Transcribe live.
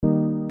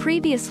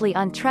Previously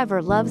on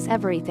Trevor Loves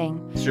Everything.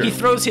 Sure. He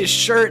throws his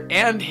shirt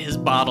and his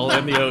bottle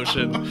in the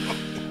ocean.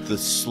 The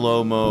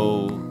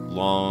slow-mo,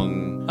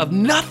 long... Of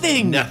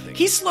nothing.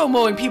 He's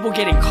slow-moing people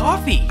getting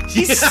coffee.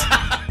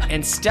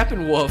 And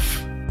Steppenwolf,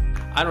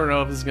 I don't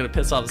know if this is going to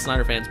piss off the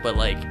Snyder fans, but,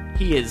 like,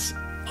 he is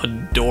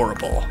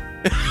adorable.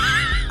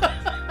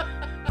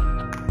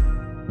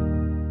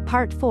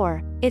 Part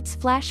 4. It's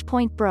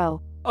Flashpoint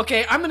Bro.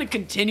 Okay, I'm going to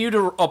continue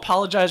to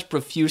apologize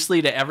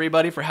profusely to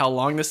everybody for how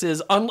long this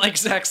is. Unlike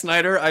Zack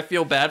Snyder, I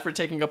feel bad for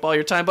taking up all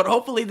your time, but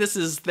hopefully this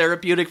is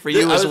therapeutic for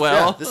you as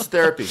well. Yeah, this is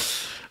therapy.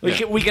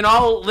 We can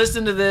all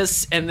listen to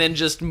this and then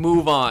just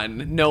move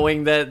on,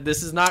 knowing that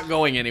this is not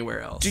going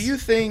anywhere else. Do you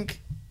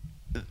think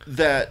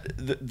that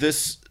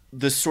this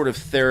sort of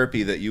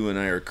therapy that you and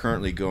I are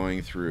currently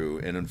going through,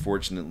 and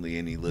unfortunately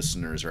any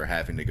listeners are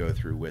having to go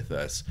through with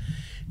us,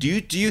 do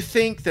you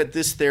think that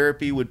this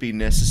therapy would be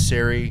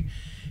necessary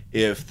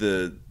if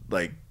the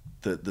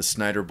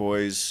Snyder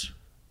Boys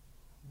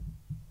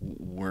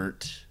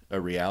weren't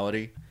a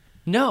reality?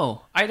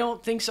 No, I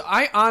don't think so.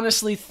 I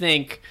honestly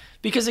think,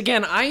 because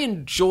again, I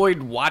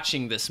enjoyed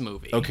watching this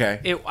movie.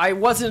 Okay. I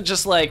wasn't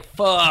just like,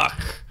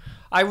 fuck.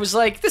 I was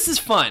like, this is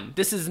fun.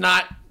 This is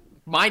not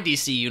my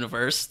DC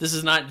universe. This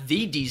is not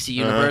the DC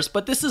universe,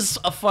 but this is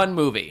a fun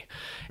movie.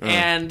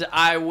 And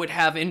I would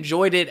have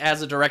enjoyed it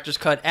as a director's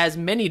cut, as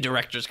many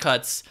director's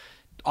cuts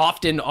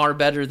often are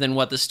better than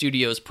what the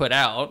studios put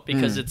out,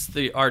 because it's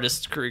the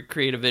artist's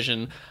creative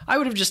vision. I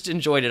would have just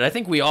enjoyed it. I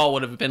think we all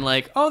would have been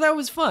like, oh, that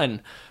was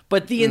fun.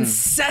 But the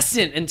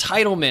incessant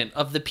entitlement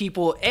of the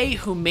people,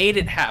 who made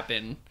it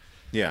happen.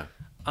 Yeah.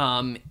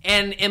 And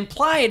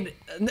implied,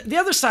 the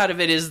other side of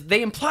it is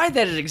they implied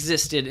that it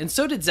existed, and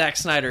so did Zack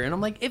Snyder. And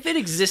I'm like, if it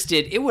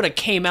existed, it would have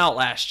came out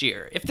last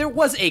year. If there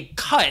was a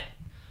cut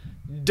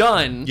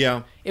done,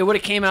 it would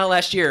have came out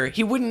last year.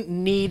 He wouldn't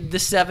need the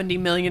 $70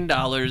 million.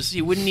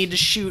 He wouldn't need to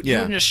shoot. He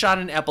wouldn't have shot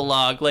an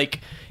epilogue. Like,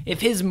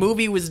 if his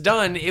movie was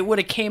done, it would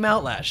have came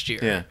out last year.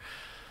 Yeah.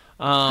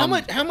 How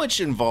much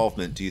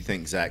involvement do you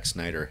think Zack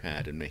Snyder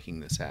had in making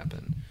this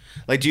happen?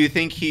 Like, do you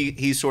think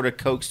he sort of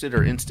coaxed it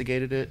or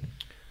instigated it?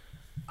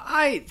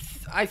 I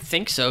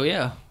think so.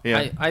 Yeah.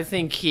 I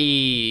think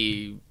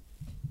he.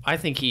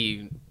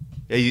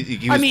 Yeah,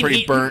 he was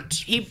pretty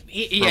burnt.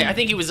 I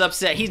think he was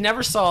upset. He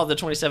never saw the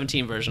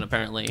 2017 version,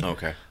 apparently.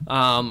 Okay.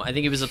 I think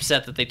he was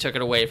upset that they took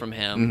it away from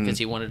him because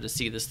he wanted to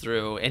see this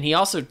through. And he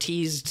also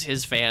teased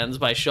his fans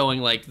by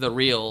showing, like, the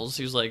reels.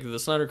 He was like, the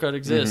Snyder Cut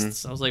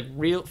exists. I was like,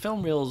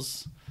 film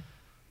reels.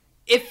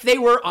 If they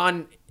were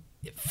on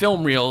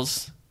film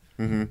reels,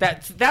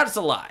 that's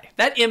a lie.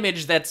 That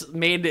image that's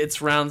made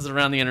its rounds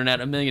around the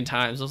internet a million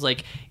times. I was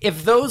like,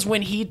 if those,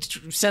 when he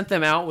sent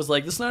them out, was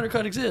like, the Snyder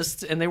Cut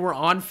exists, and they were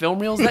on film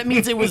reels, that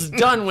means it was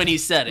done when he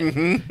said it.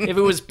 If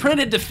it was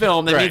printed to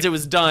film, that means it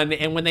was done,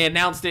 and when they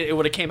announced it, it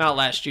would have came out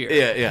last year.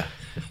 Yeah.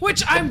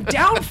 Which I'm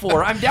down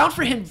for. I'm down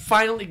for him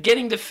finally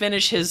getting to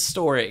finish his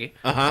story.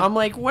 I'm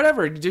like,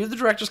 whatever, do the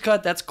director's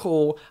cut, that's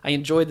cool. I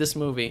enjoyed this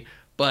movie.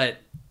 But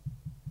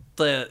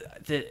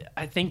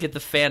I think that the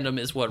fandom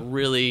is what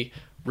really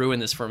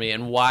ruined this for me,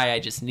 and why I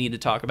just need to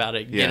talk about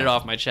it, get it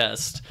off my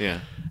chest,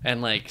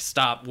 and like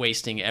stop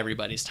wasting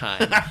everybody's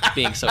time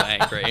being so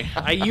angry.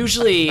 I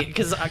usually,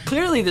 because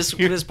clearly this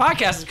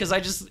podcast is because I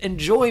just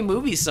enjoy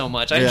movies so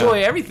much. I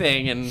enjoy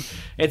everything, and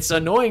it's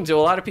annoying to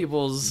a lot of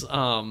people's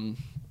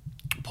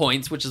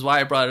points, which is why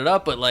I brought it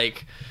up. But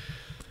like,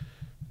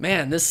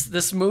 man,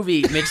 this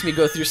movie makes me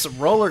go through some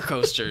roller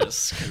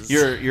coasters.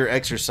 You're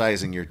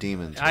exercising your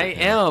demons. Right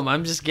now.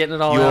 I'm just getting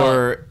it all out.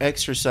 You're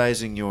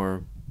exercising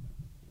your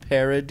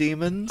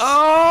parademons.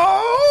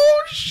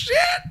 Oh shit!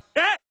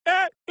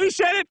 He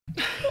said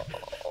it.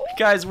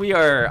 Guys,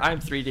 I'm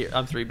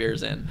three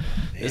beers in.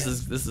 This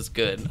is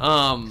good.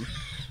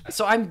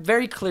 So I'm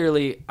very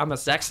clearly, I'm a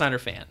Zack Snyder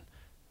fan.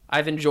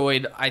 I've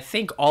enjoyed, I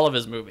think, all of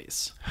his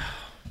movies.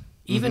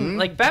 Even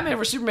like Batman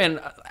vs Superman,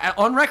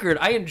 on record,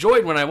 I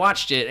enjoyed when I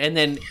watched it, and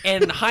then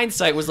in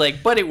hindsight was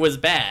like, but it was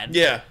bad.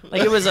 Yeah,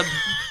 like it was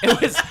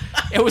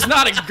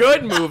not a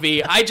good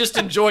movie. I just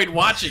enjoyed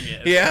watching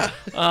it. Yeah.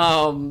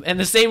 And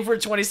the same for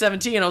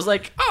 2017. I was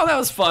like, oh, that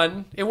was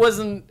fun. It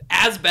wasn't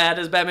as bad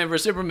as Batman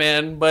vs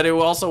Superman, but it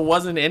also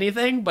wasn't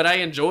anything. But I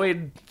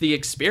enjoyed the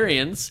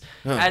experience,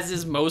 as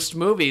is most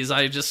movies.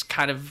 I just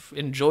kind of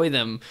enjoy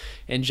them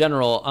in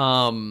general.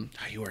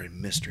 You are a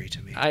mystery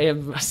to me.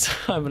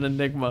 I'm an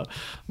enigma.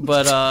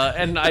 But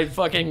and I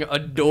fucking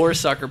adore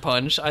Sucker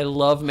Punch. I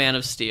love Man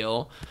of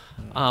Steel.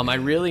 I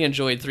really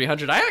enjoyed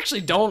 300. I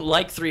actually don't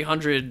like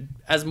 300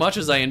 as much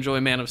as I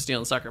enjoy Man of Steel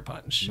and Sucker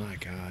Punch. My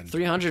God.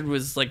 300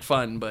 was like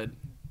fun, but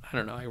I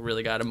don't know. I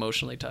really got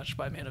emotionally touched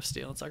by Man of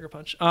Steel and Sucker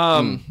Punch.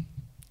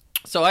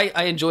 So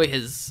I enjoy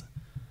his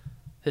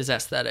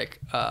aesthetic.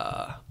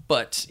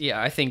 But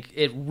yeah, I think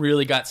it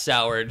really got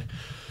soured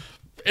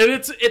And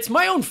it's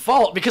my own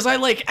fault because I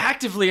like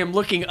actively am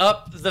looking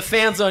up the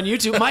fans on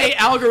YouTube. My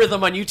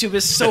algorithm on YouTube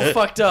is so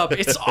fucked up.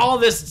 It's all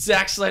this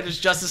Zack Snyder's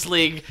Justice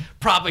League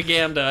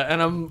propaganda,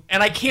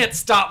 and I can't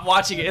stop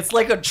watching it. It's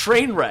like a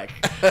train wreck.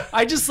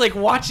 I just like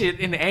watch it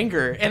in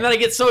anger, and then I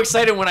get so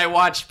excited when I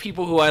watch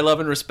people who I love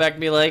and respect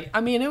be like,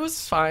 I mean, it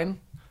was fine.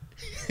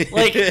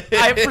 Like,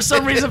 I for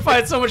some reason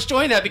find so much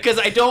joy in that because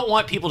I don't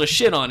want people to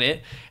shit on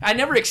it. I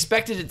never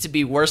expected it to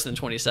be worse than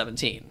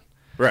 2017.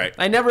 Right.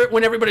 I never,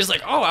 when everybody's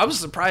like, oh, I was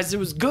surprised it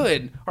was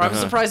good, or I was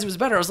surprised it was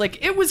better, I was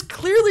like, it was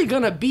clearly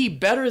going to be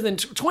better than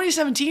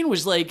 2017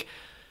 was like,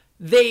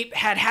 they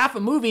had half a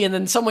movie and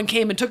then someone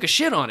came and took a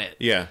shit on it.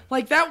 Yeah.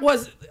 Like, that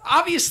was,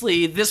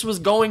 obviously, this was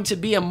going to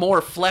be a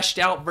more fleshed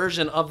out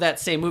version of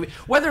that same movie.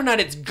 Whether or not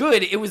it's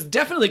good, it was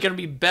definitely going to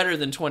be better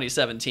than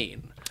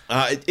 2017.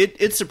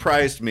 It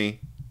surprised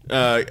me.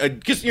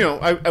 Because, you know,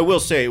 I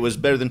will say it was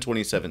better than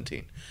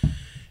 2017.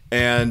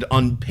 And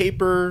on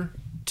paper,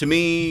 to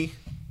me...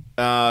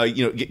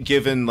 you know,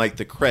 given like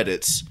the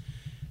credits,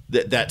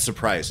 that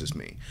surprises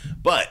me.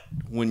 But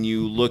when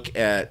you look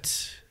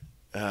at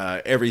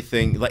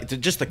everything, like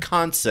just the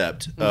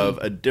concept of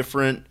a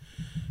different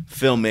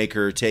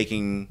filmmaker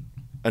taking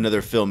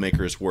another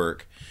filmmaker's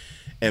work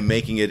and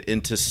making it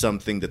into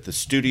something that the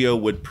studio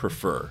would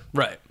prefer,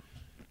 Right.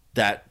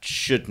 that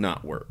should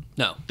not work.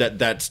 No.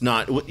 That's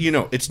not, you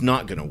know, it's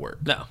not going to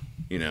work. No.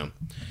 You know.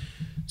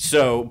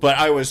 So, but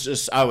I was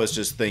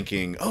just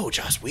thinking, oh,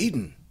 Joss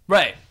Whedon.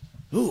 Right.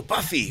 Ooh,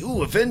 Buffy.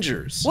 Ooh,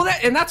 Avengers. Well,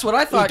 that's what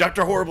I thought. Ooh,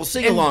 Dr. Horrible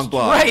sing-along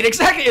blog. Right,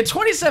 exactly. In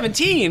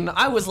 2017,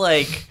 I was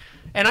like,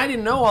 and I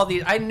didn't know all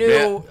these. I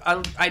knew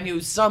I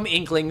knew some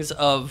inklings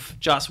of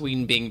Joss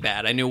Whedon being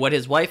bad. I knew what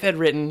his wife had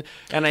written,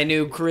 and I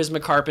knew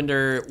Charisma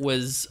Carpenter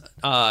was.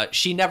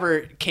 She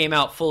never came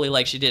out fully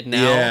like she did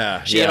now.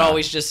 Yeah, she had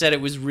always just said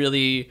it was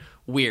really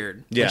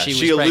weird. Yeah, when she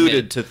was alluded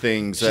pregnant. to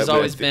things. She's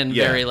always been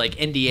very like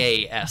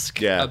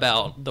NDA-esque Yeah.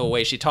 about the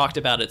way she talked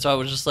about it. So I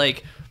was just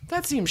like,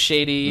 that seems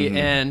shady,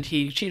 and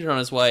he cheated on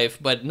his wife,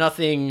 but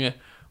nothing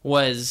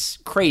was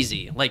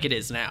crazy like it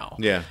is now.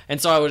 Yeah.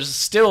 And so I was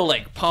still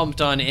like pumped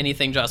on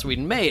anything Joss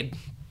Whedon made.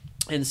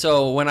 And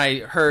so when I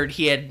heard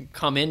he had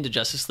come into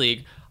Justice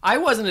League, I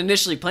wasn't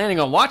initially planning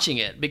on watching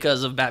it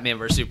because of Batman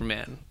vs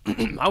Superman.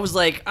 I was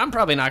like, I'm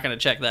probably not going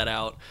to check that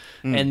out.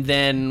 And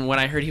then when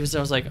I heard he was there,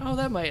 I was like, oh,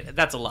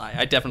 that's a lie.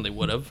 I definitely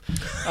would have.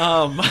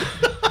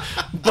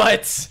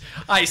 But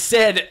I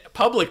said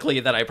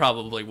publicly that I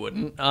probably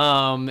wouldn't.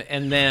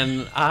 And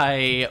then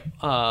I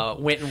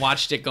went and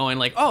watched it going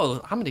like,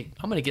 oh, I'm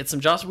gonna get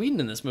some Joss Whedon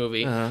in this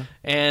movie.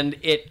 And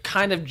it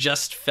kind of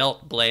just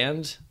felt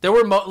bland. There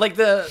were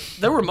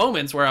there were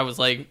moments where I was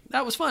like,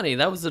 that was funny.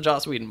 That was the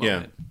Joss Whedon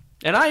moment. Yeah.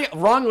 And I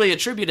wrongly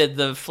attributed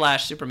the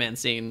Flash Superman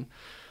scene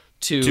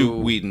to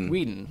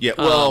Whedon. Yeah,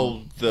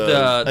 well,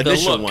 the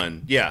initial look.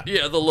 one. Yeah.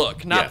 Yeah, the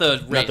look, not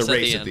the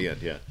race at the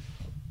end. Yeah.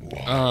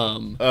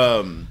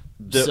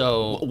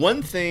 So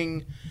one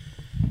thing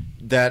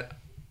that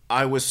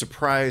I was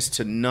surprised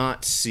to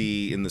not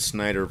see in the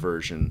Snyder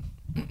version,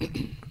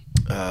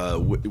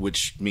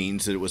 which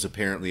means that it was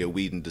apparently a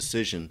Whedon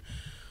decision,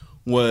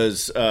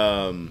 was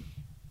a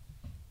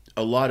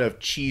lot of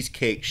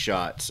cheesecake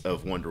shots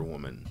of Wonder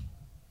Woman.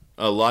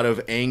 A lot of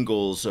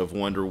angles of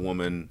Wonder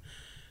Woman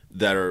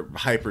that are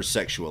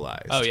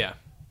hypersexualized. Oh, yeah.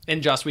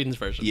 In Joss Whedon's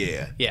version.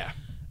 Yeah. Yeah.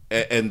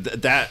 And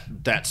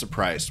that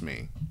surprised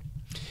me.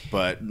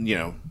 But, you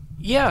know.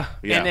 Yeah.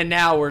 Yeah. And then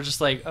now we're just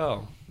like,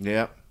 oh.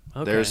 Yeah.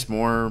 Okay. There's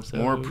more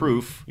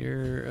proof.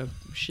 You're a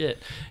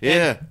shit. Yeah.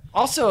 And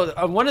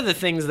also, one of the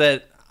things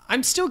that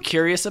I'm still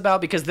curious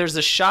about, because there's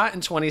a shot in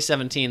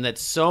 2017 that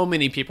so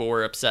many people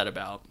were upset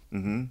about.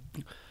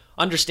 Mm-hmm.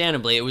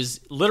 Understandably, it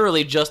was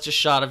literally just a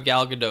shot of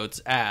Gal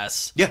Gadot's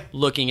ass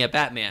looking at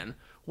Batman,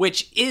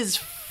 which is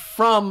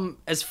from,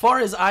 as far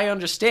as I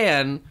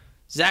understand,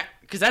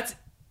 because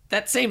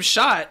that same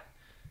shot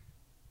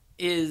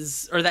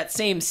that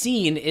same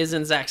scene is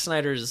in Zack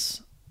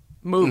Snyder's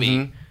movie.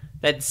 Mm-hmm.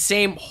 That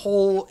same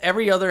whole,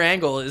 every other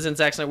angle is in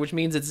Zack Snyder, which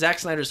means it's Zack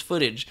Snyder's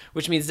footage,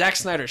 which means Zack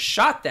Snyder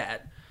shot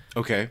that.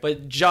 Okay.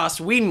 But Joss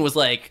Whedon was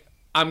like,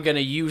 I'm going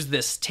to use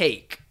this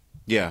take.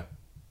 Yeah.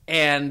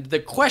 And the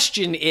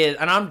question is,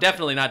 and I'm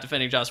definitely not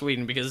defending Joss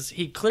Whedon because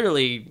he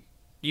clearly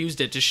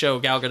used it to show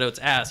Gal Gadot's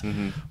ass.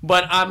 Mm-hmm.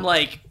 But I'm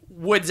like,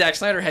 would Zack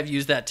Snyder have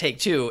used that take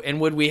too? And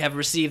would we have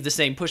received the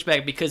same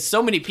pushback? Because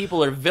so many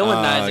people are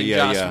villainizing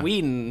Joss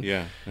Whedon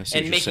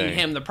and making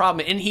him the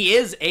problem. And he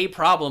is a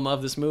problem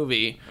of this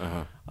movie.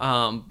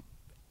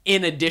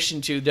 In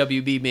addition to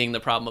WB being the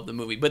problem of the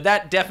movie. But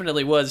that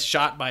definitely was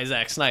shot by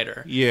Zack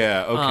Snyder.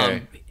 Yeah,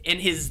 okay. In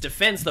his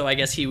defense, though, I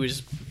guess it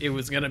was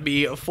going to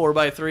be a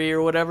 4x3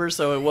 or whatever,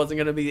 so it wasn't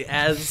going to be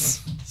as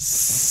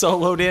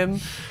soloed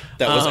in.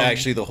 That was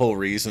actually the whole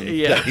reason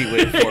that he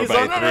went 4x3.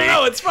 Like,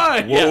 no, it's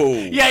fine. Whoa.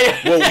 Yeah.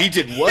 Whoa, he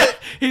did what? Yeah.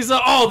 He's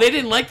like, oh, they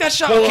didn't like that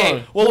shot?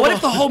 What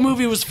if the whole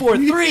movie was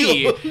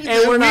 4:3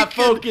 and we're not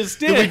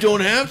focused in? We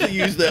don't have to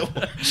use that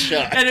one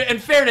shot. And in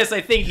fairness,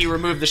 I think he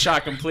removed the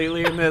shot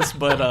completely in this,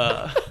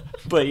 but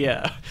But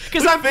yeah,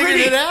 because I'm figured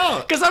pretty it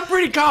out. Because I'm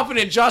pretty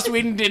confident Joss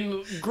Whedon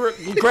didn't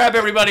grab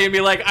everybody and be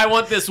like, "I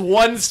want this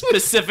one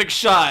specific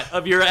shot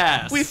of your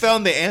ass." We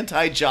found the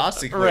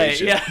anti-Joss right,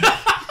 equation. yeah.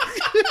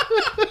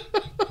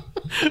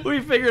 We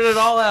figured it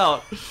all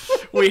out.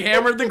 We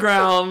hammered the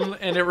ground,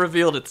 and it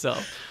revealed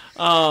itself.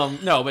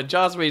 No, but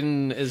Joss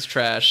Whedon is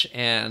trash,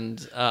 and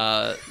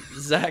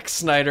Zack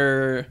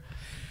Snyder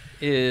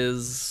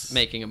is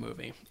making a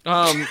movie.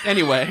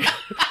 Anyway,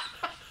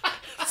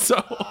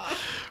 so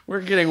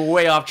we're getting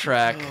way off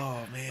track.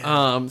 Oh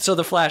man. So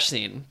the Flash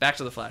scene. Back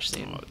to the Flash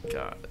scene. Oh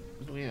god.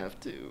 We have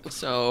to.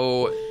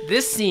 So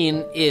this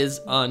scene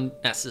is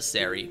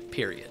unnecessary.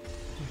 Period.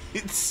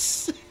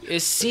 This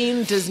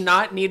scene does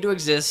not need to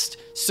exist.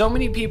 So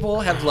many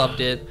people have loved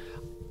it.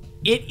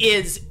 It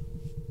is.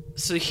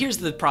 So here's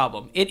the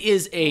problem. It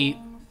is a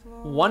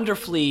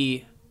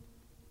wonderfully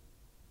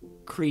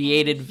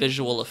created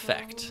visual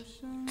effect.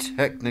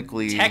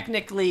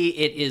 Technically,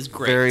 it is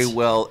great. very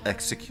well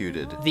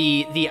executed.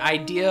 The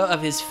idea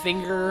of his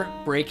finger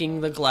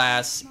breaking the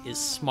glass is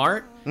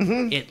smart.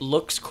 Mm-hmm. It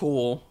looks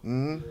cool.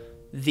 Mm-hmm.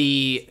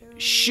 The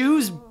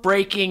shoes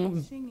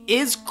breaking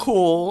is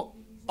cool,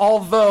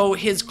 although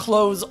his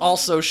clothes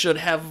also should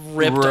have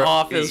ripped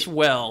off as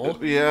well.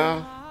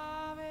 Yeah.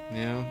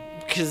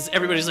 Because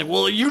everybody's like,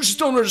 well, you just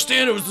don't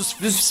understand. It was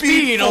the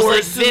speed. I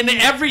was like, then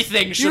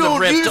everything should have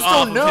ripped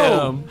off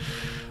of him.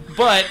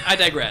 But I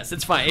digress.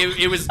 It's fine.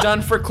 It was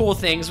done for cool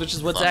things, which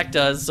is what Zack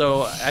does,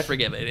 so I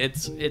forgive it.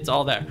 It's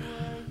all there.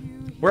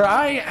 Where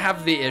I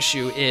have the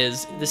issue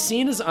is the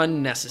scene is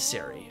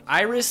unnecessary.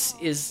 Iris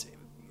is,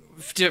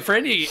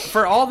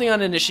 for all the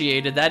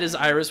uninitiated, that is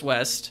Iris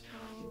West.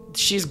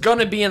 She's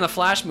gonna be in the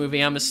Flash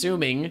movie, I'm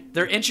assuming.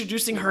 They're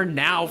introducing her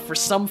now for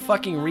some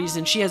fucking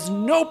reason. She has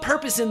no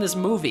purpose in this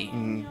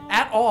movie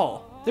at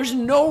all. There's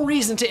no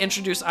reason to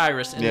introduce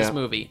Iris in this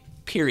movie.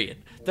 Period.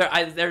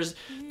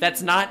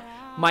 That's not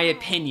my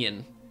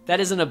opinion. That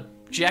is an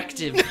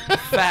objective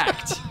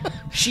fact.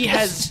 She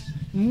has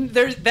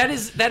that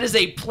is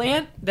a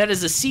plant, that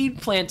is a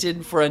seed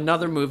planted for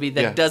another movie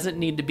that doesn't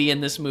need to be in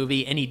this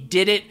movie, and he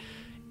did it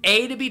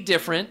A, to be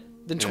different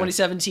than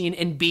 2017,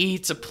 and B,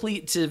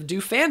 to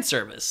do fan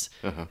service.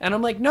 And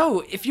I'm like,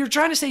 no, if you're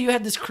trying to say you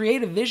had this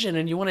creative vision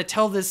and you want to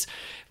tell this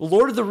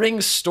Lord of the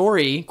Rings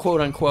story,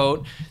 quote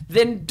unquote,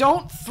 then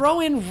don't throw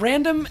in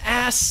random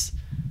ass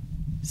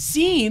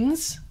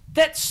scenes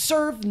that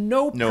serve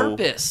no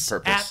purpose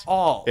at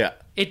all. Yeah,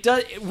 it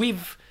does.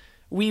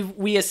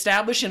 We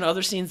establish in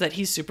other scenes that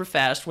he's super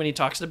fast. When he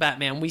talks to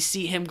Batman, we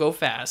see him go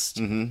fast.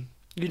 Mm-hmm.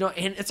 You know,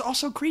 and it's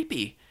also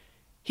creepy.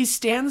 He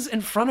stands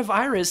in front of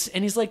Iris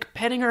and he's like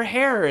petting her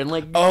hair and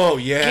like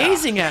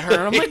gazing at her.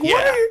 And I'm like,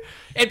 what are you?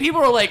 And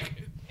people are like,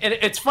 and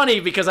it's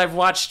funny because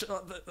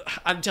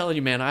I'm telling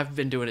you, man, I've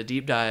been doing a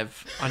deep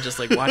dive on just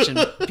like watching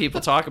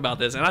people talk about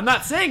this. And I'm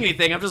not saying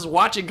anything. I'm just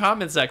watching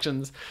comment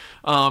sections.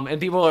 And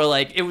people are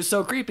like, it was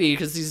so creepy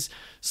because he's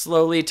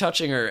slowly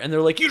touching her. And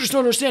they're like, you just don't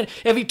understand.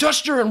 If he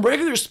touched her in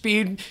regular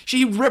speed,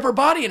 she'd rip her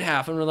body in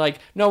half. And we're like,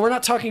 no, we're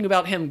not talking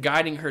about him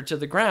guiding her to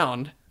the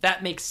ground.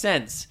 That makes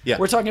sense. Yeah.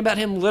 We're talking about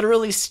him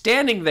literally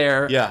standing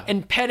there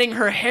and petting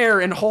her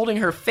hair and holding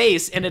her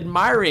face and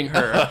admiring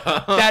her.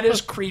 That is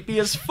creepy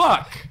as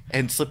fuck.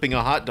 And slipping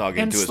a hot dog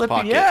into his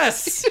pocket.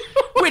 Yes.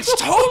 Which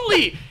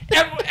totally,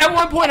 at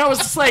one point I was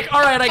just like,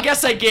 all right, I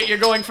guess I get you're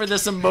going for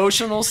this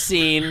emotional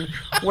scene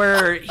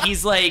where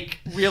he's like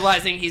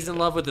realizing he's in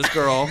love with this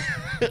girl.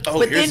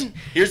 But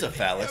here's a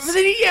phallus. But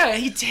then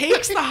he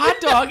takes the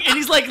hot dog and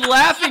he's like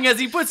laughing as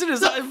he puts it in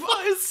his eye.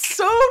 It's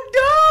so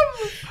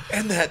dumb.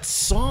 And that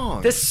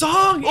song. This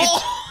song.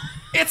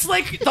 It's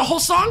like the whole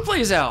song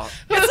plays out.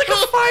 It's like a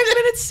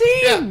 5-minute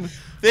scene.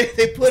 Yeah.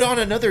 They put on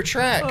another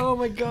track. Oh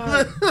my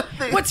god.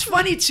 What's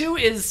funny too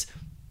is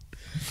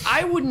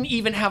I wouldn't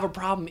even have a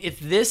problem if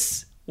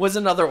this was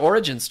another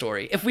origin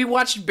story. If we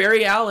watched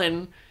Barry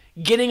Allen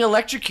getting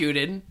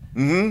electrocuted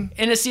in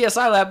a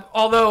CSI lab,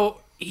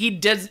 although he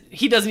doesn't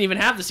even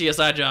have the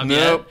CSI job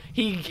yet.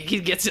 He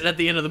gets it at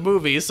the end of the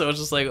movie, so it's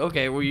just like,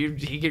 okay, well,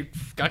 he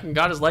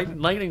got his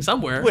lightning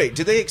somewhere. Wait,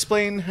 did they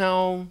explain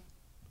how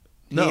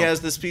he has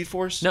the Speed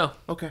Force? No.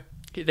 Okay.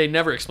 They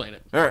never explain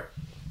it. All right.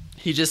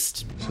 He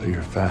just... So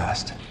you're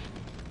fast.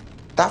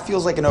 That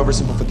feels like an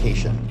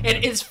oversimplification.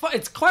 And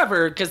it's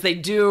clever because they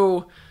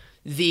do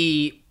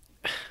the...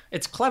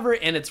 It's clever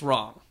and it's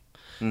wrong.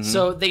 Mm-hmm.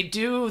 So they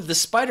do the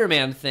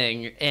Spider-Man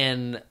thing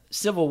in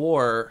Civil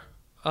War,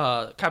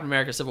 Captain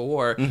America Civil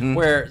War,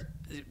 where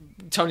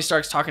Tony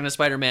Stark's talking to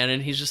Spider-Man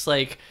and he's just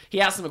like,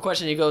 he asks him a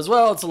question and he goes,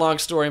 well, it's a long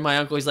story, my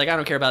uncle. He's like, I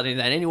don't care about any of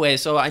that anyway,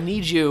 so I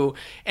need you.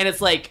 And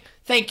it's like,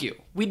 thank you.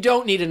 We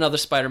don't need another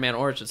Spider-Man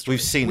origin story.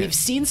 We've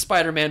seen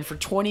Spider-Man for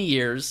 20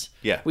 years.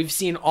 Yeah. We've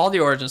seen all the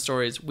origin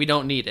stories. We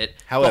don't need it.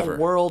 However.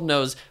 The world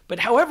knows. But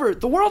however,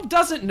 the world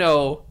doesn't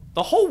know,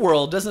 the whole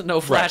world doesn't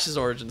know Flash's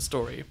origin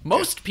story.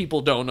 Most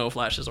people don't know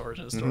Flash's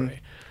origin story.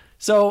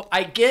 So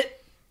I get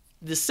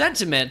the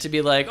sentiment to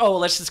be like, oh,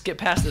 let's just get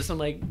past this. I'm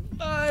like,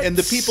 what? And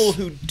the people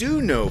who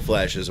do know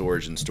Flash's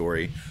origin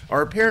story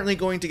are apparently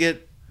going to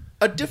get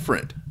a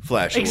different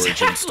Flash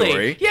origin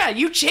story. Yeah,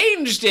 you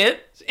changed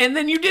it, and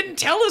then you didn't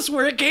tell us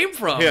where it came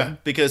from. Yeah,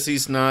 because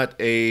he's not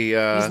a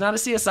He's not a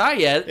CSI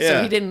yet, so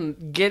yeah. he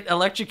didn't get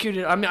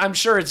electrocuted. I mean, I'm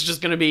sure it's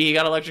just going to be he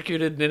got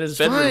electrocuted in his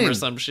bedroom fine. or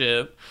some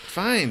shit.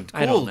 fine.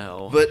 Cool. I don't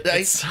know. But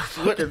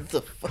what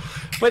the fuck?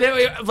 But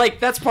anyway, like,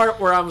 that's part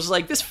where I was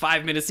like, this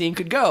 5-minute scene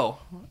could go,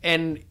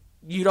 and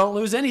you don't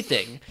lose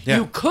anything. Yeah.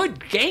 You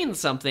could gain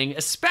something,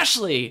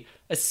 especially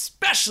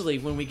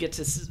when we get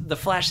to the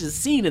Flash's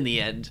scene in the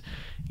end.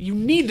 You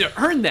need to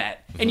earn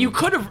that, and you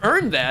could have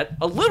earned that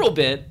a little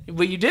bit,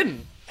 but you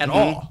didn't at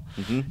all.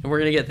 And we're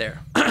gonna get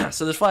there.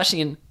 So this Flash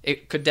scene,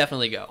 it could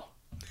definitely go.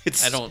 It's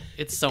so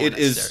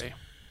unnecessary.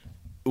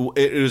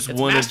 It is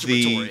one of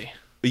the. masturbatory.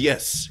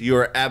 Yes, you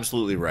are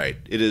absolutely right.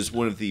 It is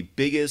one of the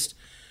biggest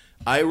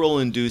eye roll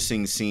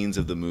inducing scenes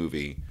of the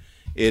movie.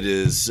 It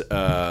is.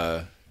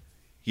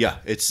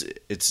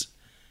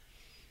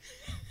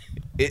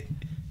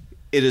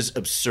 It is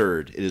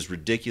absurd. It is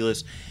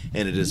ridiculous,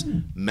 and it is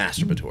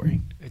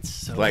masturbatory. It's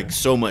so Like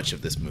so much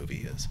of this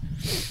movie is.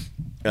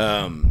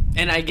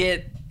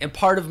 And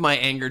part of my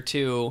anger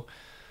too,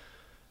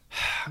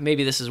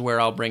 maybe this is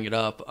where I'll bring it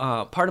up.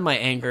 Part of my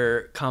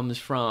anger comes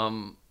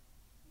from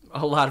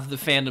a lot of the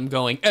fandom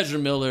going, Ezra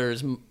Miller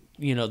is,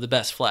 the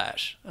best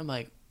Flash. I'm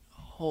like,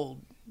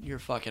 hold your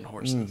fucking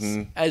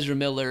horses. Ezra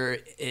Miller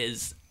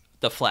is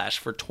the Flash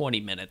for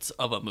 20 minutes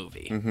of a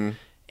movie,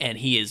 and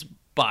he is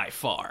by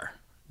far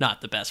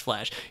not the best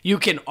Flash. You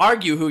can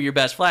argue who your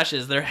best Flash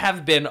is. There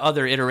have been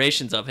other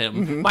iterations of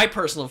him. My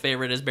personal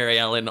favorite is Barry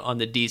Allen on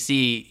the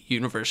DC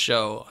Universe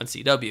show on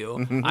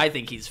CW. I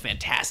think he's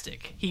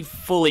fantastic. He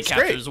fully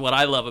captures what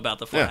I love about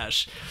the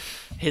Flash.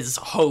 His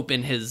hope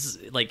and his,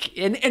 like,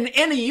 in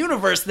a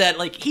universe that,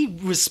 like, he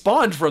was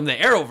spawned from the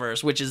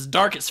Arrowverse, which is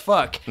dark as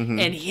fuck,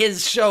 and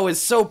his show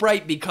is so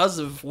bright because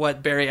of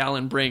what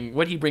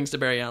what he brings to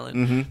Barry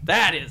Allen.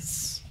 That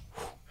is...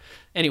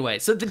 Anyway,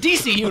 so the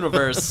DC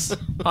Universe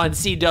on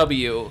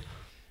CW,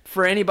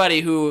 for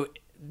anybody who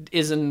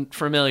isn't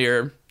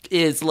familiar,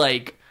 is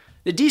like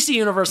the DC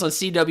Universe on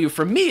CW,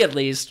 for me at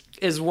least,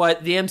 is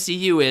what the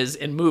MCU is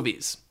in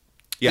movies.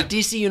 Yeah. The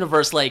DC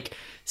Universe, like,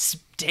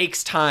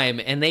 takes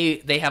time, and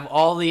they have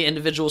all the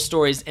individual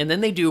stories, and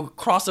then they do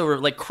crossover,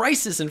 like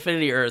Crisis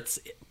Infinity Earths.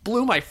 It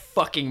blew my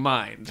fucking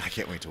mind. I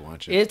can't wait to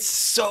watch it. It's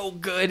so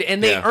good,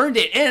 and they earned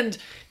it, and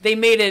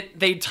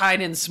they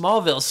tied in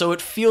Smallville, so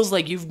it feels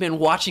like you've been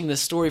watching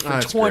this story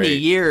for 20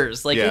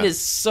 years. Like, it is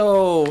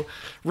so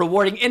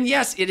rewarding. And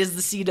yes, it is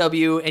the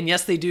CW, and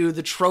yes, they do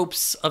the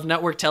tropes of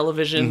network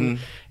television,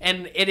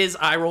 and it is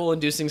eye-roll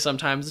inducing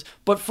sometimes,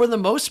 but for the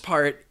most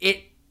part,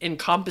 it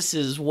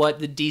encompasses what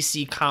the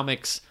DC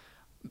comics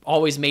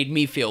always made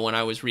me feel when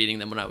I was reading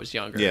them when I was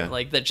younger. Yeah.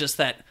 Like,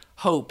 that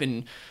hope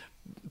and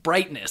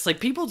brightness. Like,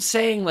 people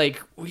saying,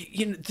 like,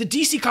 the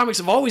DC comics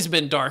have always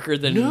been darker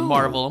than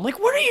Marvel. I'm like,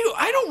 what are you...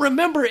 I don't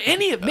remember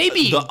any of...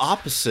 Maybe... the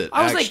opposite,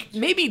 I was like,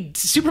 maybe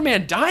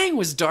Superman dying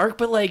was dark,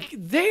 but, like,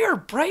 they are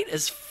bright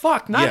as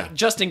fuck. Not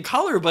just in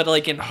color, but,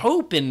 like, in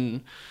hope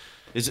and...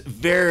 It's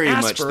very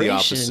much the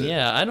opposite.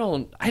 Yeah, I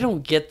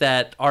don't get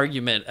that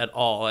argument at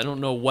all. I don't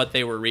know what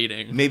they were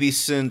reading. Maybe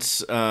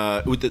since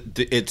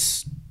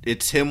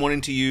it's him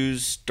wanting to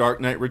use Dark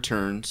Knight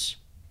Returns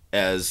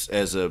as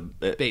a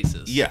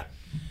basis. Yeah,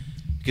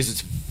 because it's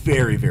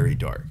very, very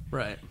dark.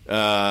 Right.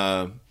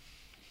 A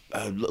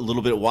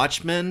little bit of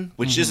Watchmen,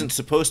 which isn't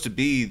supposed to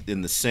be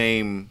in the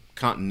same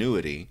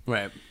continuity.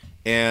 Right.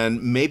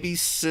 And maybe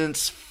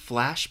since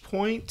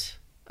Flashpoint,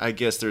 I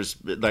guess there's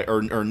like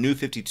or New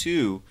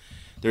 52.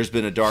 There's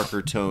been a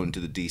darker tone to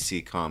the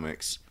DC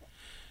comics.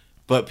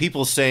 But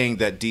people saying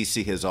that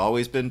DC has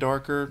always been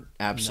darker,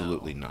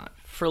 absolutely not.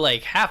 For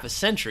like half a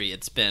century,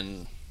 it's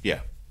been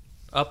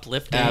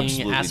uplifting,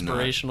 Absolutely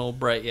aspirational,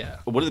 bright.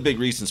 One of the big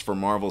reasons for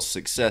Marvel's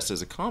success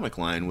as a comic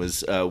line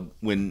was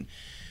when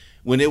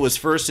it was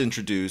first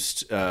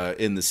introduced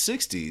in the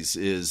 60s,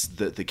 is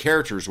that the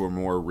characters were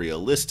more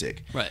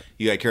realistic. Right.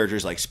 You had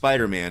characters like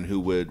Spider-Man who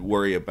would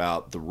worry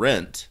about the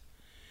rent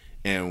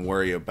and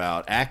worry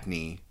about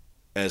acne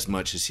as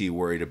much as he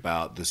worried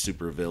about the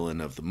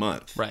supervillain of the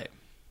month. Right.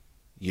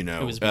 You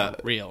know, it was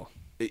real.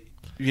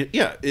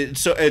 Yeah.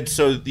 So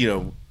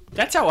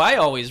that's how I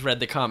always read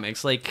the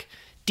comics. Like,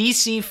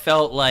 DC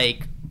felt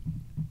like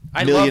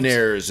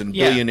millionaires and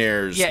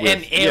billionaires. Yeah,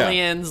 and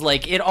aliens.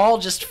 Like, it all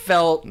just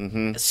felt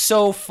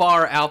so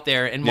far out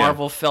there, and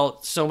Marvel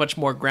felt so much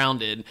more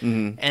grounded.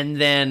 And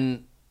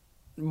then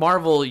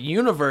Marvel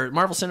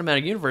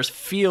Cinematic Universe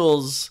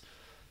feels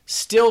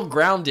still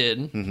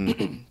grounded,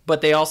 but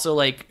they also,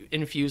 like,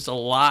 infused a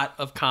lot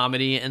of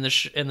comedy in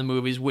the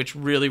movies, which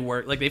really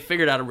worked. Like, they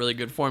figured out a really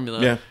good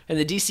formula. Yeah. And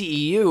the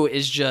DCEU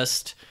is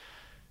just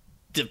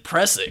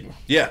depressing.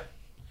 Yeah.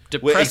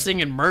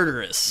 Depressing and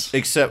murderous.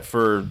 Except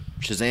for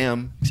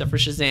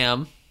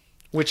Shazam.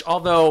 which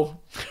although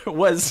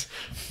was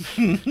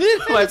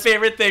my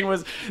favorite thing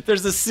was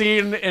there's a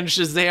scene in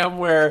Shazam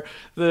where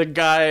the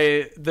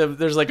guy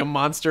there's like a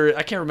monster.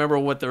 I can't remember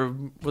what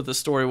the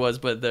story was,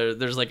 but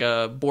there's like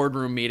a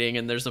boardroom meeting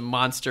and there's a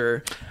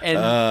monster,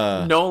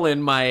 and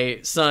Nolan, my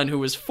son who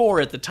was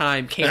 4 at the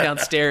time, came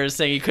downstairs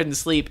saying he couldn't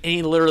sleep, and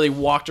he literally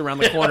walked around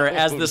the corner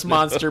as this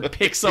monster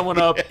picked someone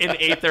up and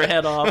ate their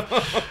head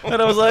off. And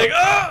I was like,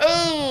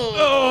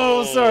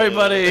 oh, sorry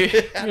buddy,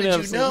 you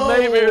know, some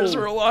nightmares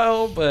for a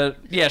while. But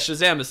yeah,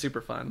 Shazam is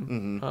super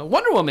fun.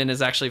 Wonder Woman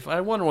is actually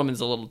fun. Wonder Woman's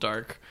a little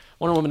dark.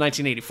 Wonder Woman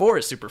 1984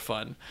 is super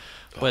fun,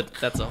 but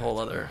that's a whole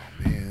other.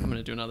 I'm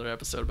gonna do another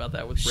episode about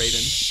that with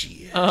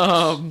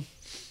Brayden.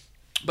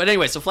 But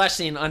anyway, so Flash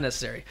scene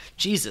unnecessary.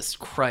 Jesus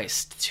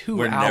Christ,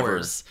 2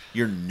 hours.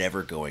 You're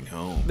never going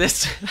home.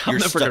 I'm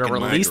never gonna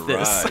release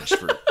this.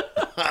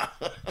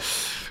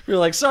 You're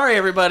like, sorry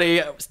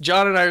everybody,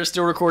 John and I are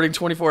still recording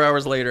 24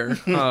 hours later.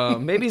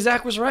 Maybe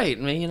Zach was right.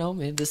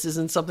 Maybe this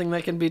isn't something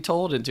that can be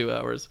told in 2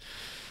 hours.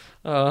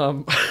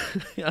 I'm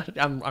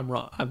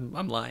wrong.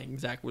 I'm lying.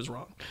 Zach was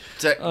wrong.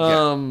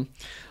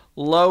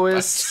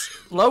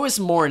 Lois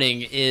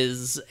Mourning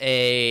is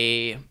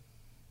a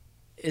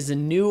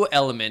new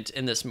element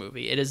in this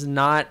movie. It is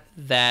not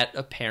that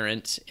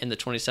apparent in the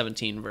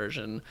 2017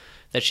 version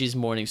that she's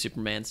mourning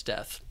Superman's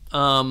death.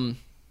 I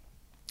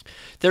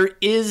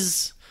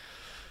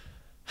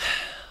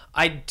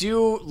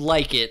do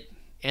like it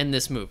in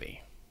this movie.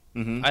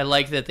 Mm-hmm. I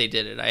like that they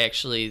did it.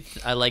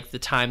 I like the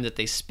time that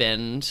they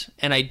spend,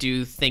 and I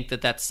do think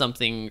that that's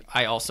something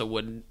I also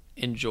would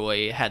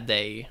enjoy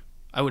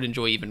I would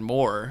enjoy even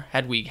more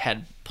had we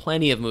had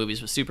plenty of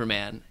movies with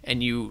Superman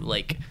and you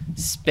like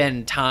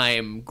spend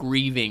time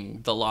grieving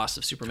the loss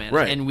of Superman.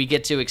 Right. And we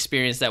get to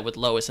experience that with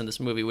Lois in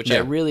this movie, which I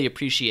really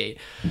appreciate.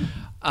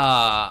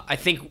 I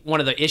think one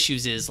of the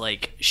issues is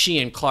like she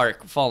and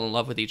Clark fall in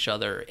love with each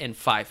other in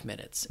 5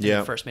 minutes in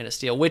the first Man of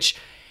Steel, which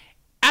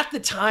at the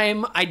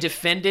time I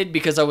defended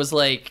because I was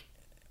like,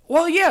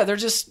 well, yeah, they're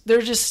just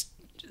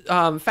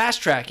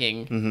fast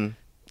tracking.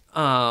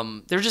 Mm-hmm.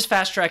 They're just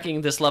fast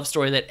tracking this love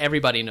story that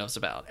everybody knows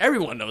about.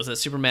 Everyone knows that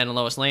Superman and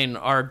Lois Lane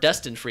are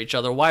destined for each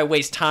other. Why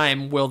waste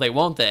time? Will they?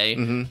 Won't they?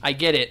 Mm-hmm. I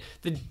get it.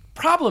 The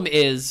problem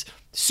is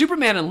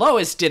Superman and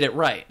Lois did it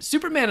right.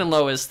 Superman and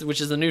Lois,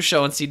 which is a new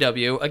show on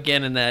CW,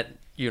 again in that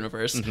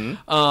universe.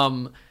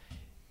 Mm-hmm.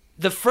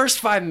 The first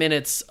 5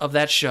 minutes of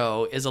that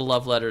show is a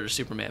love letter to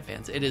Superman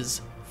fans. It is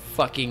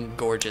fucking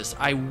gorgeous.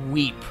 I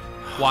weep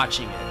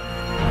watching it.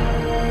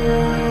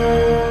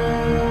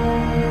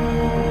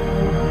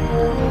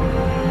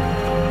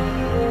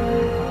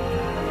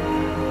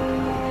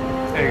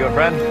 There you go,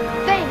 friend.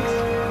 Thanks.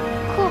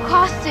 Cool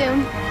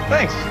costume.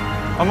 Thanks.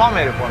 My mom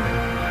made it for me.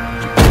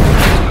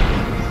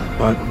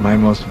 But my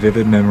most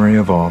vivid memory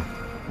of all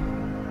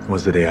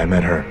was the day I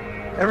met her.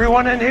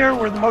 Everyone in here,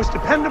 we're the most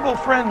dependable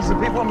friends the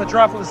people in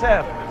Metropolis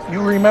have.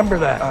 You remember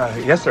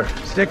that? Yes, sir.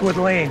 Stick with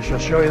Lane. She'll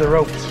show you the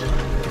ropes.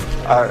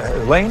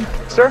 Lane,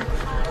 sir?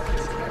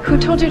 Who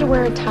told you to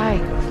wear a tie?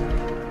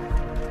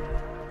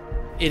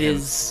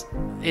 It's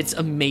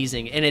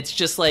amazing. And it's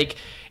just like,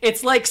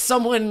 it's like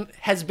someone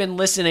has been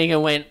listening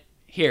and went,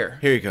 here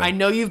you go. I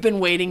know you've been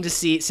waiting to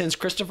see, since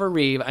Christopher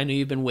Reeve, I know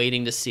you've been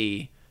waiting to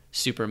see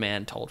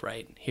Superman told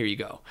right. Here you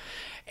go.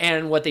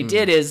 And what they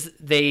did is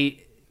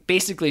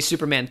basically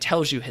Superman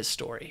tells you his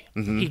story.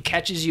 Mm-hmm. He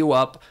catches you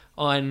up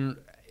on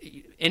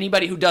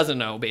anybody who doesn't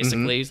know, basically.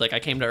 Mm-hmm. He's like, I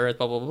came to Earth,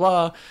 blah, blah, blah,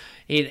 blah.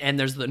 And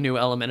there's the new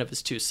element of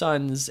his 2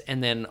 sons,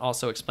 and then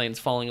also explains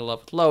falling in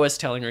love with Lois,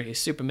 telling her he's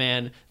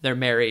Superman, they're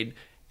married,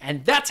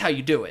 and that's how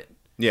you do it.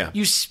 Yeah.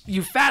 You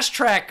fast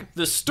track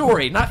the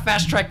story, not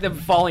fast track them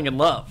falling in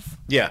love.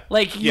 Yeah.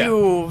 Like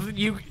you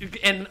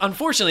and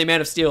unfortunately Man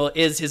of Steel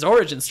is his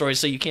origin story,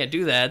 so you can't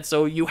do that.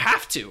 So you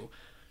have to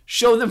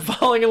show them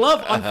falling in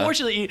love. Uh-huh.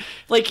 Unfortunately,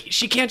 like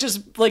she can't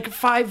just like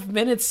 5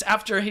 minutes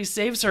after he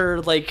saves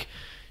her, like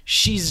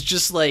she's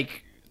just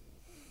like,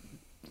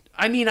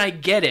 I mean, I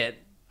get it.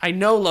 I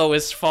know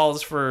Lois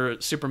falls for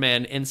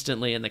Superman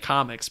instantly in the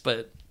comics,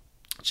 but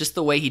just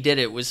the way he did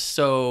it was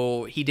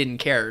so he didn't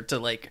care to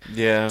like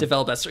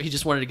develop that story. He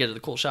just wanted to get to the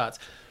cool shots.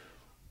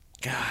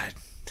 God.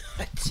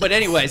 But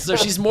anyway, so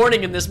she's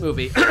mourning in this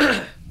movie.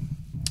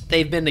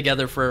 They've been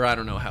together for I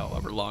don't know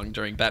however long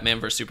during Batman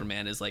vs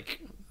Superman is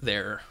like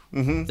their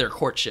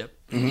courtship,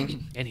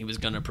 and he was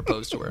gonna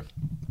propose to her.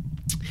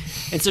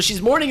 And so she's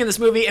mourning in this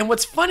movie. And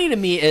what's funny to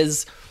me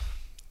is,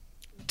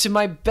 to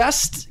my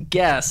best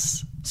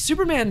guess,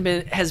 Superman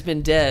has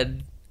been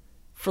dead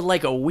for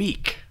like a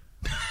week.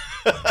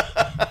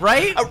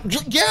 Right?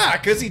 Yeah,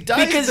 because he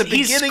dies at the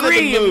beginning of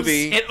the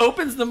movie. It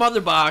opens the mother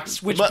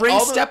box, which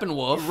brings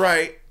Steppenwolf.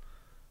 Right.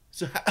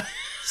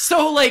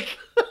 So like,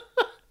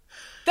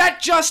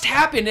 that just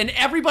happened, and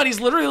everybody's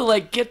literally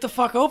like, get the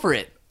fuck over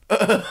it.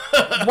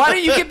 Why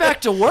don't you get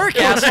back to work,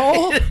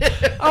 asshole?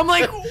 I'm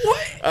like,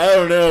 what? I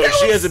don't know.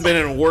 She hasn't been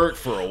in work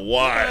for a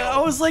while.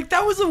 I was like,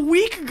 that was a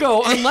week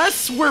ago.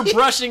 Unless we're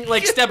brushing,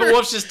 like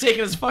Steppenwolf's just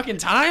taking his fucking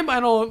time. I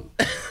don't.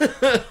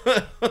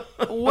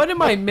 What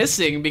am I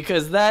missing?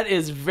 Because that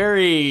is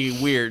very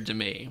weird to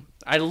me.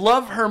 I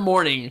love her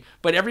mourning,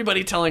 but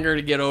everybody telling her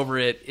to get over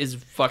it is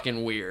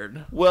fucking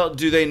weird. Well,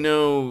 do they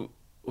know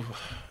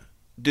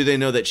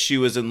that she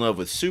was in love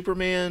with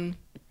Superman?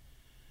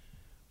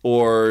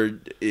 Or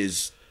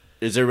does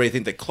everybody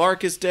think that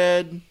Clark is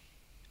dead?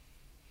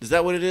 Is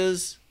that what it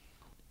is?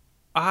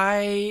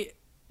 I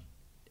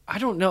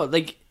don't know.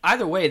 Like,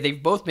 either way,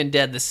 they've both been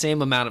dead the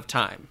same amount of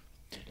time.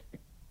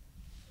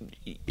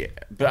 Yeah,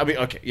 but I mean,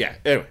 okay, yeah.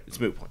 Anyway, it's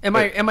a moot point. Am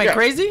I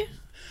crazy?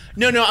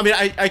 No. I mean,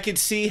 I could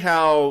see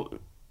how,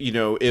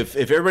 if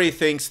everybody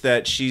thinks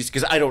that she's,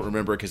 because I don't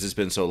remember because it's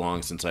been so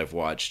long since I've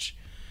watched.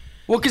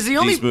 Well, because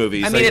these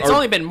movies. I mean, it's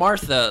only been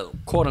Martha,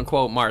 quote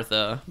unquote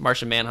Martha,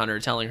 Martian Manhunter,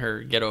 telling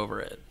her get over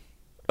it.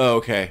 Oh,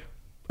 okay.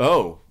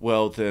 Oh,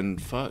 well then,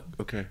 fuck.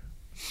 Okay.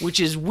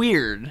 Which is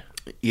weird.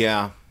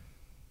 Yeah.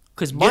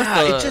 Because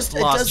Martha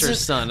lost her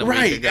son a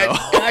week ago.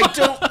 I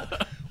don't.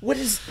 What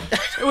is?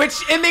 Which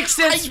it makes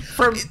sense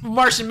for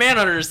Martian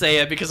Manhunter to say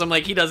it because I'm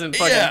like he doesn't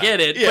fucking get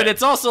it, but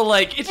it's also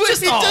like it's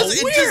just all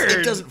weird.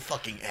 It doesn't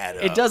fucking add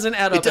up. It doesn't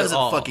add up. It doesn't at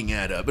all. fucking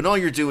add up. And all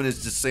you're doing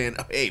is just saying,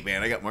 oh, "Hey,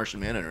 man, I got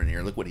Martian Manhunter in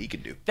here. Look what he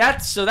can do."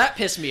 That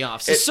pissed me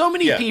off. So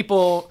many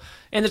people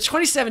in the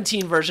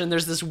 2017 version.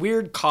 There's this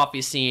weird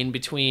coffee scene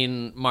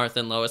between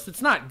Martha and Lois.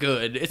 It's not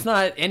good. It's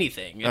not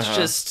anything. It's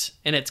just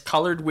and it's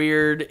colored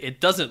weird.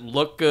 It doesn't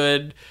look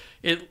good.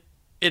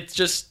 It's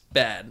just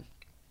bad.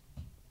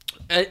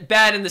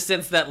 Bad in the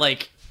sense that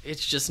like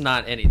it's just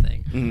not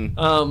anything.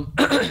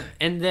 Mm-hmm.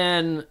 And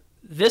then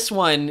this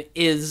one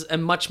is a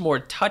much more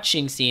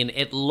touching scene.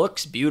 It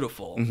looks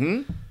beautiful,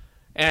 and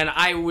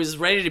I was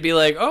ready to be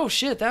like, "Oh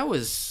shit, that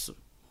was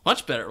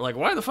much better." Like,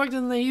 why the fuck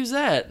didn't they use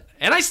that?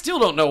 And I still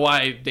don't know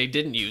why they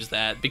didn't use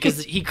that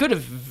because he could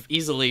have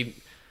easily.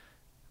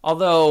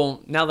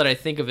 Although now that I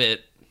think of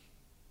it,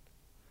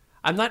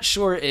 I'm not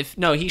sure if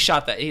he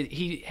shot that.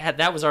 He had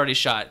that was already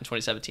shot in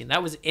 2017.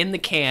 That was in the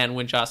can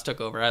when Joss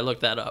took over. I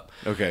looked that up.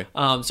 Okay.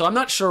 So I'm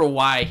not sure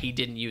why he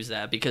didn't use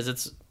that because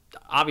it's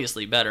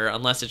obviously better,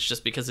 unless it's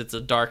just because it's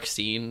a dark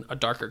scene, a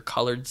darker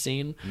colored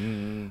scene.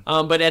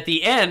 But at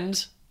the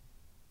end,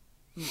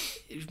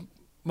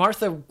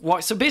 Martha.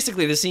 So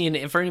basically, the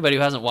scene for anybody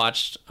who hasn't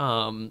watched,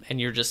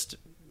 and you're just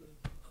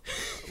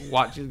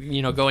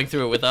going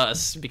through it with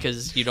us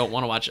because you don't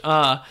want to watch.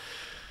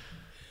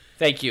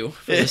 Thank you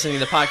for listening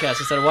to the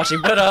podcast instead of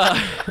watching.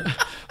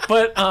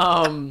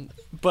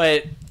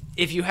 But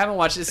if you haven't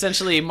watched,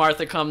 essentially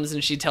Martha comes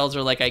and she tells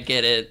her like, I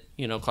get it.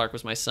 Clark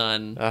was my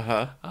son.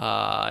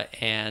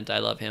 And I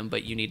love him,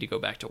 but you need to go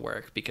back to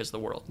work because the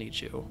world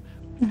needs you.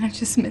 And I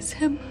just miss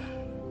him.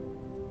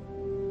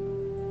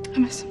 I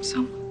miss him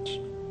so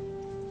much.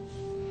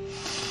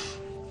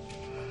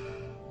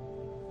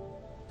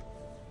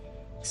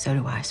 So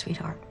do I,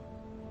 sweetheart.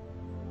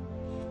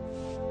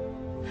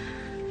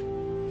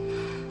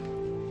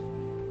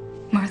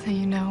 Martha,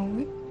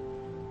 if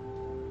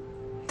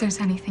there's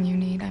anything you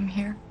need, I'm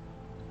here.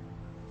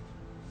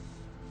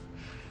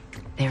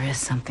 There is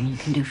something you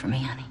can do for me,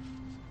 honey.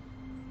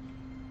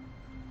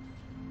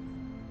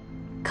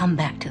 Come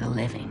back to the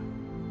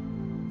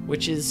living.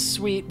 Which is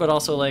sweet, but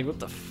also like, what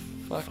the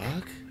fuck?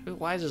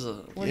 Why does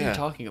what are you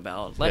talking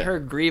about? Let her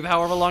grieve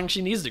however long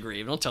she needs to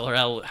grieve. Don't tell her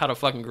how to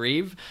fucking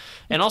grieve.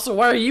 And also,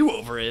 why are you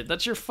over it?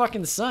 That's your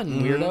fucking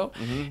son, weirdo.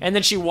 And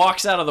then she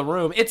walks out of the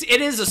room. It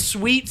is a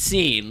sweet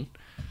scene,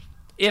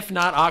 if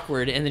not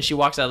awkward, and then she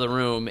walks out of the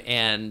room,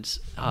 and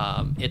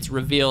it's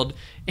revealed.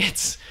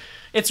 It's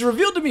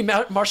revealed to be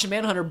Martian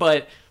Manhunter,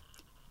 but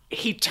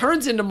he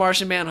turns into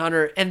Martian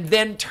Manhunter and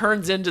then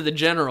turns into the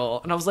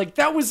General, and I was like,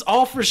 that was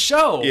all for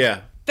show.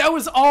 Yeah, that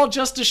was all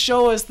just to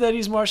show us that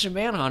he's Martian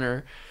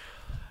Manhunter.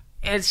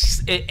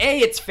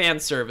 It's fan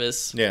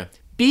service. Yeah.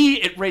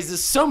 B, it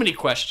raises so many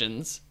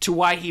questions to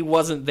why he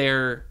wasn't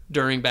there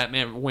during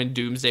Batman when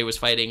Doomsday was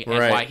fighting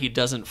and why he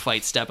doesn't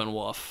fight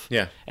Steppenwolf.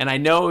 Yeah. And I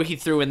know he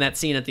threw in that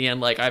scene at the end,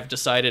 like, I've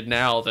decided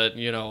now that,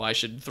 I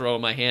should throw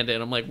my hand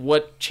in. I'm like,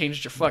 what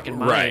changed your fucking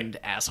mind,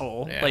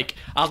 asshole? Yeah. Like,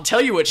 I'll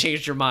tell you what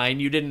changed your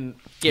mind. You didn't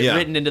get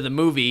written into the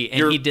movie,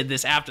 and he did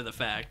this after the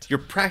fact. You're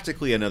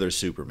practically another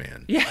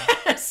Superman.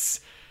 Yes!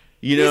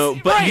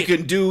 But you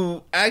can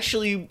do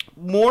actually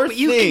more things.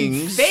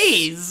 You can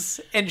phase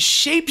and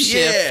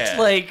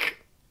shapeshift,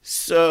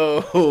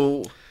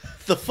 So,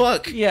 the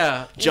fuck?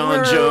 Yeah.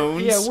 John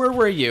Jones? Yeah, where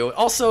were you?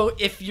 Also,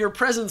 if your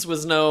presence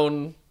was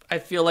known, I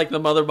feel like the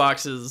mother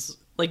boxes,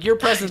 like your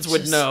presence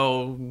would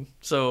know,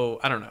 so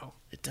I don't know.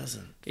 It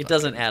doesn't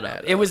add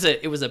up.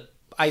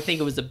 I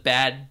think it was a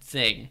bad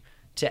thing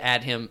to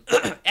add him,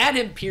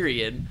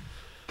 period.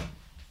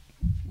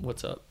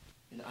 What's up?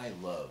 And I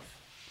love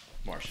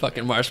Martian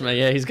fucking Martian Man.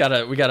 Yeah,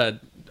 we got a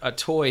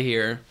toy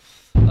here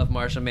of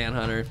Martian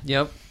Manhunter.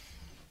 Yep.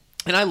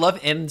 And I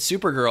love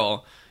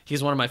Supergirl.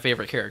 He's one of my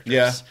favorite characters.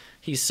 Yeah.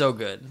 He's so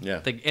good. Yeah.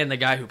 And the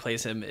guy who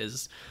plays him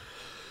is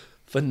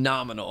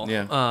phenomenal.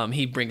 Yeah.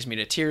 He brings me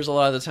to tears a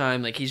lot of the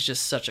time. Like, he's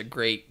just such a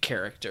great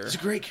character. He's a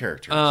great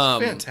character.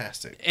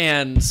 Fantastic.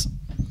 And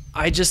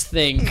I just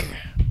think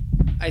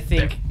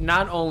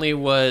not only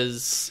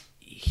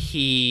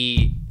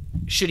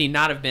should he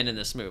not have been in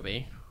this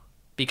movie,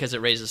 because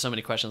it raises so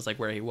many questions like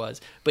where he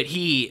was. But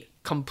he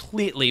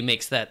completely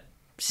makes that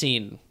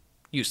scene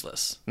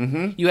useless.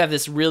 Mm-hmm. You have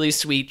this really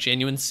sweet,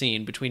 genuine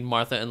scene between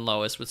Martha and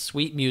Lois with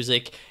sweet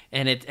music,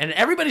 and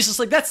everybody's just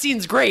like, that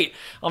scene's great.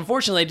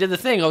 Unfortunately, I did the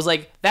thing. I was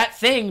like, that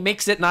thing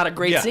makes it not a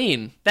great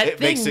scene. That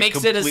thing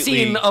makes it a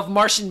scene of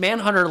Martian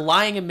Manhunter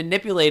lying and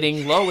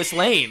manipulating Lois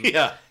Lane.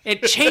 Yeah.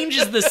 It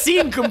changes the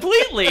scene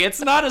completely.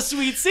 It's not a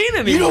sweet scene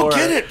anymore. You don't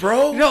get it,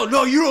 bro. No,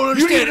 you don't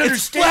understand. You don't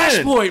understand.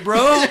 It's Flashpoint,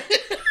 bro.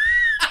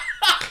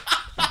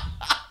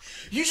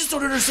 You just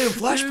don't understand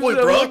Flashpoint,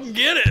 I bro. don't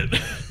get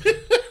it.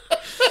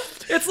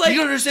 It's like, you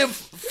don't understand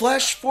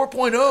Flash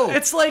 4.0.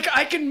 It's like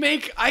I can.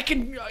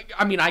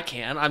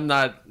 I'm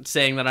not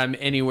saying that I'm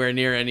anywhere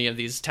near any of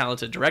these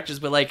talented directors,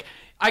 but like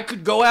I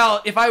could go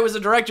out, if I was a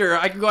director,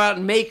 I could go out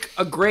and make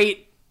a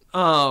great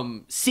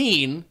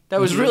scene that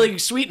was really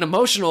sweet and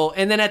emotional,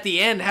 and then at the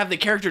end have the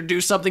character do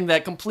something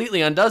that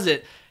completely undoes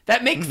it.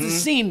 That makes the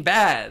scene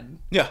bad.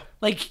 Yeah.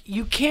 Like,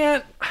 you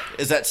can't...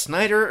 Is that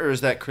Snyder or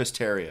is that Chris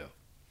Terrio?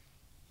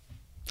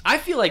 I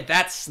feel like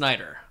that's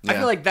Snyder. I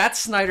feel like that's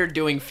Snyder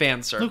doing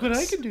fan service. Look what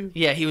I can do.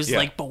 Yeah, he was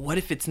like, but what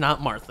if it's not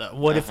Martha?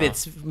 What if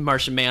it's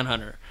Martian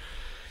Manhunter?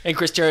 And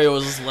Chris Terrio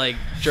was like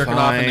jerking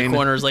off in the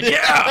corners, like,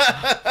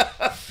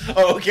 yeah!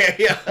 Oh, okay,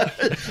 yeah.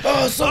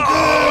 Oh, so good!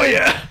 Oh,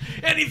 yeah!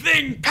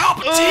 Anything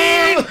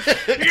Palpatine!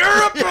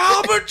 You're a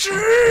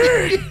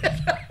Palpatine!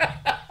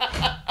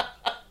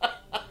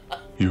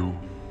 You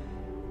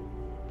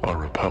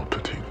are a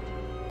Palpatine.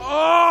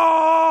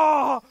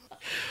 Oh!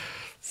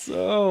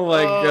 Oh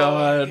my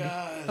God.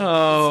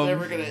 It's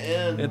never gonna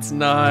end. It's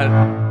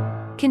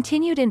not.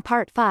 Continued in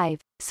Part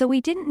 5, so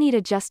we didn't need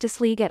a Justice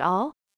League at all?